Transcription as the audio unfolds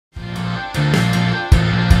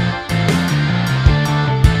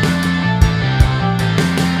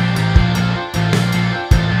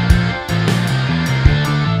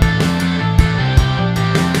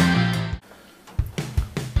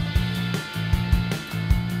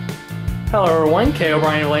Hello everyone, K.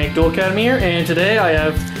 O'Brien of Lane Dual Academy here, and today I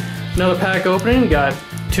have another pack opening. Got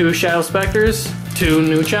 2 Shadow Specters, 2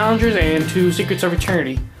 new challengers, and 2 Secrets of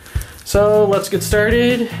Eternity. So let's get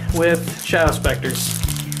started with Shadow Specters.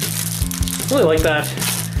 Really like that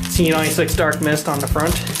C96 Dark Mist on the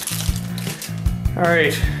front.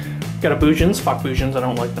 Alright, got a Boojins. Fuck Boojins, I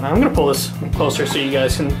don't like them. I'm gonna pull this closer so you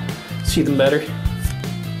guys can see them better.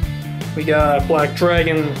 We got Black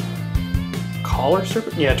Dragon Collar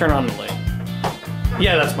Serpent? Yeah, turn on the light.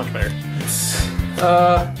 Yeah, that's much better.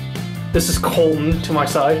 This is Colton to my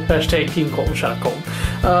side. Hashtag Team Colton, shut up Colton.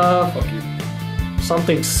 Fuck you.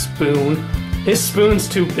 Something Spoon. His spoon's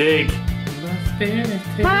too big.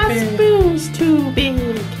 My spoon's too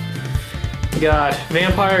big. We got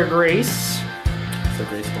Vampire Grace. So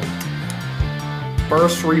graceful.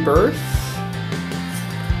 Burst Rebirth.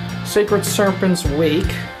 Sacred Serpent's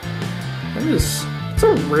Wake. It's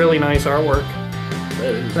a really nice artwork.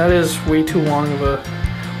 That is way too long of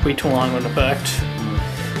an effect.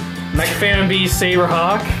 Mecha Fan Beast,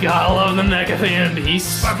 Saberhawk. Gotta love the Mecha Fan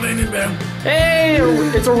Beast. Stop landing, man. Hey,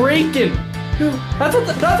 it's a Raken. That's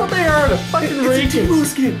what they are. The fucking Raken. It's a Teemo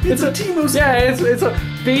skin. It's a Teemo skin. Yeah, it's a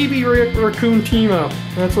baby raccoon Teemo.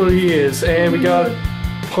 That's what he is. And we got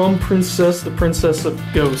Plum Princess, the Princess of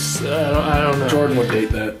Ghosts. I don't know. Jordan would date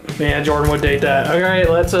that. Yeah, Jordan would date that. Alright,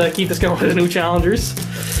 let's keep this going with the new challengers.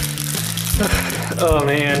 Oh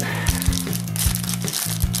man.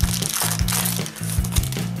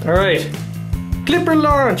 Alright. Clipper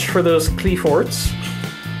launch for those Cleeforts.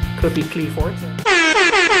 Could be Cleeforts.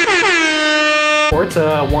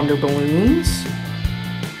 Wonder Balloons.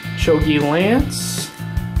 Shogi Lance.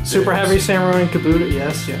 Super Heavy Samurai and Kabuto.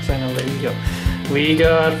 Yes, I know, there you go. We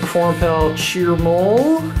got Performpel Cheer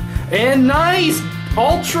Mole. And nice!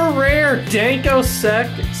 Ultra rare Danko Sec.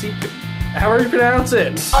 See, how do you pronounce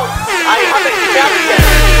it? Oh, I haven't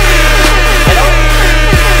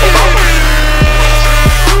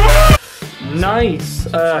Nice.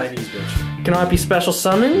 Cannot be special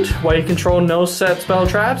summoned. While you control no set spell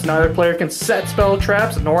traps, neither player can set spell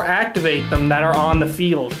traps nor activate them that are on the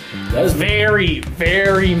field. That is very,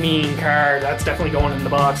 very mean card. That's definitely going in the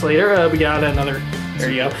box later. We got another.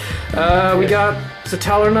 There you go. We got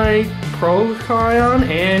Satellar Knight, Procyon,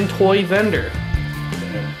 and Toy Vendor.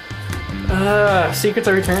 Secrets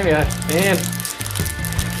of Eternity. Man.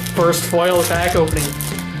 First foil pack opening.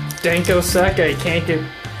 Danko Seka.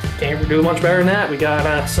 Can't do much better than that. We got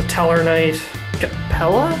Satellar Knight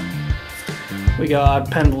Capella. We got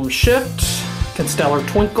Pendulum Shift, Constellar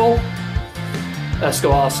Twinkle,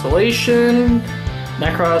 Esco Oscillation,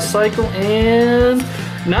 Necros Cycle, and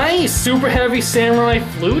nice! Super Heavy Samurai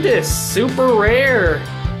Flutist. Super rare.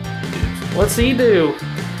 What's he do?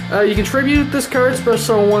 You contribute this card,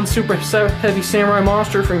 special 1 Super Heavy Samurai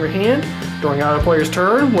monster from your hand during either player's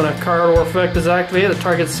turn. When a card or effect is activated that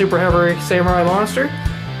targets Super Heavy Samurai monster,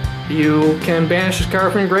 you can banish this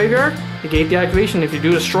card from your graveyard, negate the activation. If you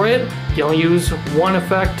do destroy it, you only use one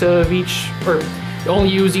effect of each, or you only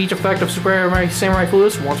use each effect of Super Heavy Samurai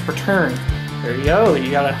Flutist once per turn. There you go,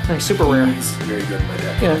 you got a nice super rare. He's very good in my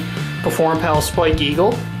deck. Yeah. Performpel Spike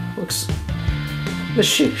Eagle. Looks. The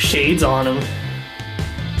shades on him.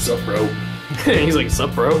 Sup, bro? He's like,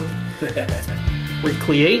 sup, bro?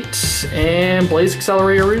 Recreate and Blaze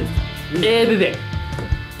Accelerator.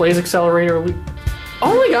 Blaze Accelerator.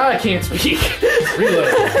 Oh my god, I can't speak.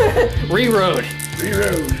 Reload. Reroad.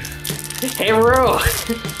 Reroad. Hey, bro.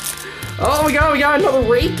 Oh my god, we got another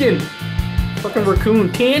Raken. Fucking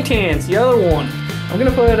Raccoon. Tantan's the other one. I'm gonna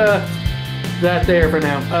put that there for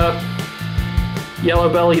now. Yellow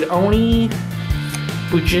Bellied Oni.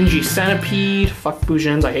 Bujinji Centipede. Fuck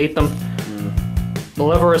Bujins, I hate them.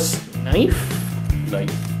 Malevolous Knife.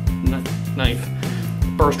 Knife.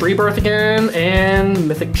 Burst Rebirth again. And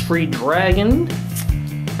Mythic Tree Dragon.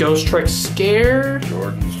 Ghost Trick Scare.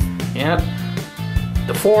 Jordan's. Yep.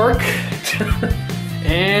 The Fork.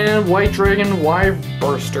 And White Dragon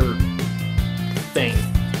Wyverburster thing.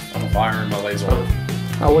 I'm firing my laser.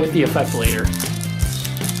 I'll look at the effect later.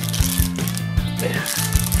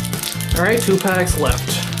 Alright, 2 packs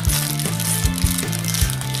left.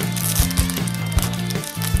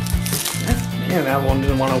 Man, that one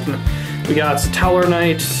didn't want to open it. We got Satellar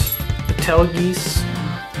Knight, Betelgeuse,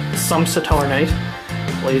 some Satellar Knight,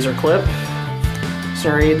 Laser Clip,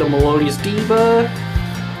 Serenade the Melodious Diva,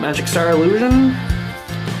 Magic Star Illusion,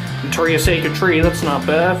 Notoria Sacred Tree, that's not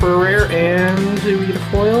bad for a rare, and do we get a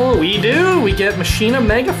foil? We do! We get Machina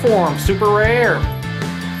Megaform, super rare.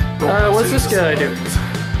 What's this guy do?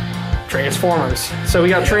 Transformers. So we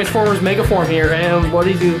got Transformers Megaform here, and what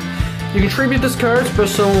do you do? You contribute this card, special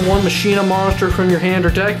summon 1 Machina monster from your hand or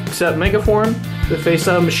deck, except Megaform. The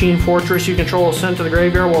face-up Machine Fortress, you control is sent to the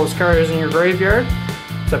graveyard while this card is in your graveyard,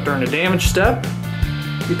 except during the damage step.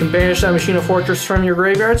 You can banish that Machine Fortress from your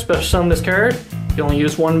graveyard, special summon this card. You only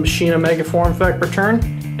use one Machine Megaform effect per turn,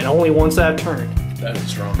 and only once that turn. That's a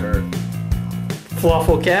strong card.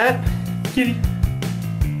 Fluffle Cat, Kitty,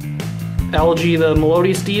 LG the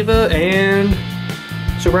Melodious Diva, and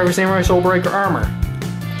Super Heavy Samurai Soulbreaker Armor.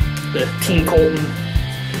 The Team Colton.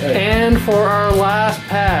 Hey. And for our last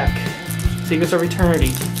pack, Secrets of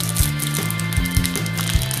Eternity.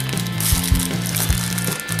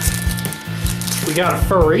 We got a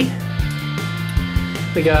Furry.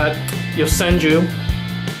 We got Yosenju,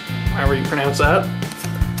 however you pronounce that.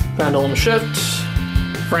 Pendulum Shift.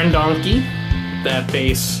 Friend Donkey. That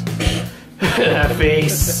face. That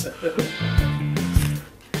face. We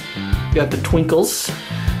got the Twinkles.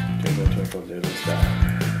 Twinkle, dude, it's that.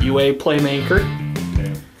 UA Playmaker.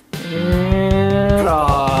 Okay. And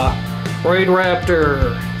Roid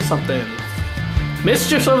Raptor. Something.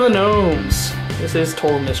 Mischief of the Gnomes. This is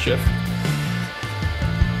Total Mischief.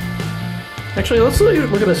 Actually, let's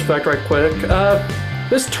look at this effect right quick.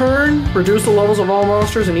 This turn, reduce the levels of all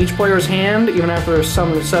monsters in each player's hand, even after they're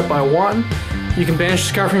summoned set by 1. You can banish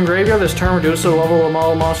this card from your graveyard. This turn, reduce the level of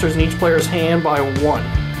all monsters in each player's hand by 1.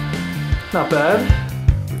 Not bad.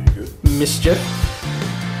 Mischief.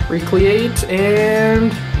 Recreate,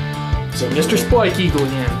 and So Mr. Spike Eagle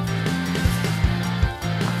again.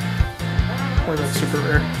 Or that's super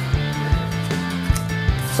rare.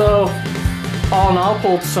 So, all in all,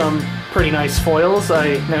 pulled some pretty nice foils.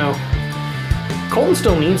 I know Colton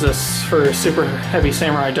still needs this for a Super Heavy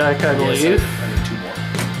Samurai deck, I believe. Yes, I need 2 more.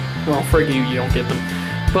 Well, frig you don't get them.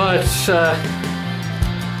 But, Don't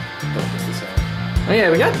miss this out. oh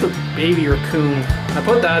yeah, we got the Baby Raccoon. I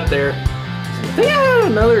put that there. I think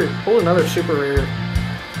I pulled another super rare.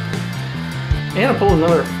 And I pulled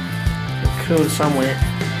another Raccoon somewhere.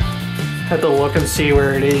 Had to look and see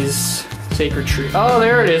where it is. Sacred Tree. Oh,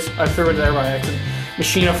 there it is. I threw it there by accident.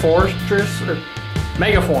 Machina Fortress, or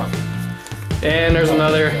Megaform. And there's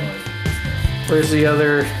another. Where's the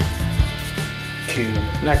other?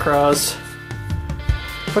 Necros.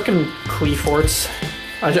 Fucking Cleaforts.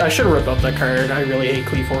 I should have ripped up that card. I really hate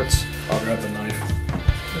Cleaforts. I'll grab the knife.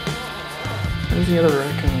 Where's the other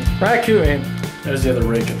Raccoon? Raccoon, man. There's the other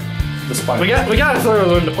rake. The spider. We gotta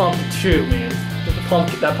throw in the pumpkin too, man.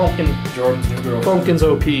 That pumpkin. Jordan's new girl. Pumpkin's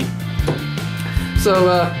OP. So,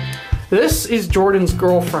 this is Jordan's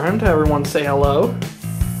girlfriend. Everyone say hello.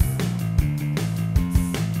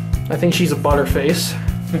 I think she's a butterface.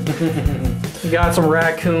 We got some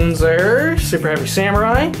raccoons there. Super Heavy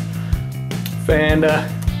Samurai. And,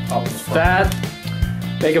 that.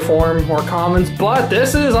 Megaform, more commons. But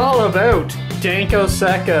this is all about Danko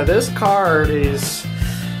Seka. This card is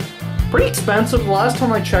pretty expensive. Last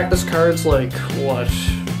time I checked, this card's like, what?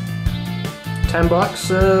 $10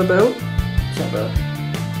 about? It's not bad.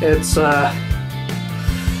 It's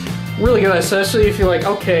really good, especially if you're like,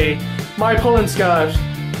 okay, my opponent's got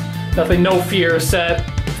nothing, no fear, set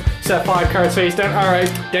 5 cards face down.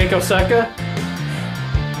 Alright, Danko Seka.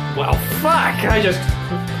 Well, fuck! I just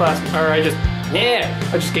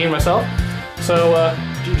gained myself. So,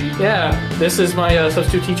 GG. yeah, this is my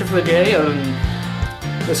substitute teacher for the day,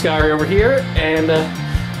 this guy right over here, and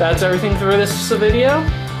that's everything for this video.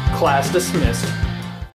 Class dismissed.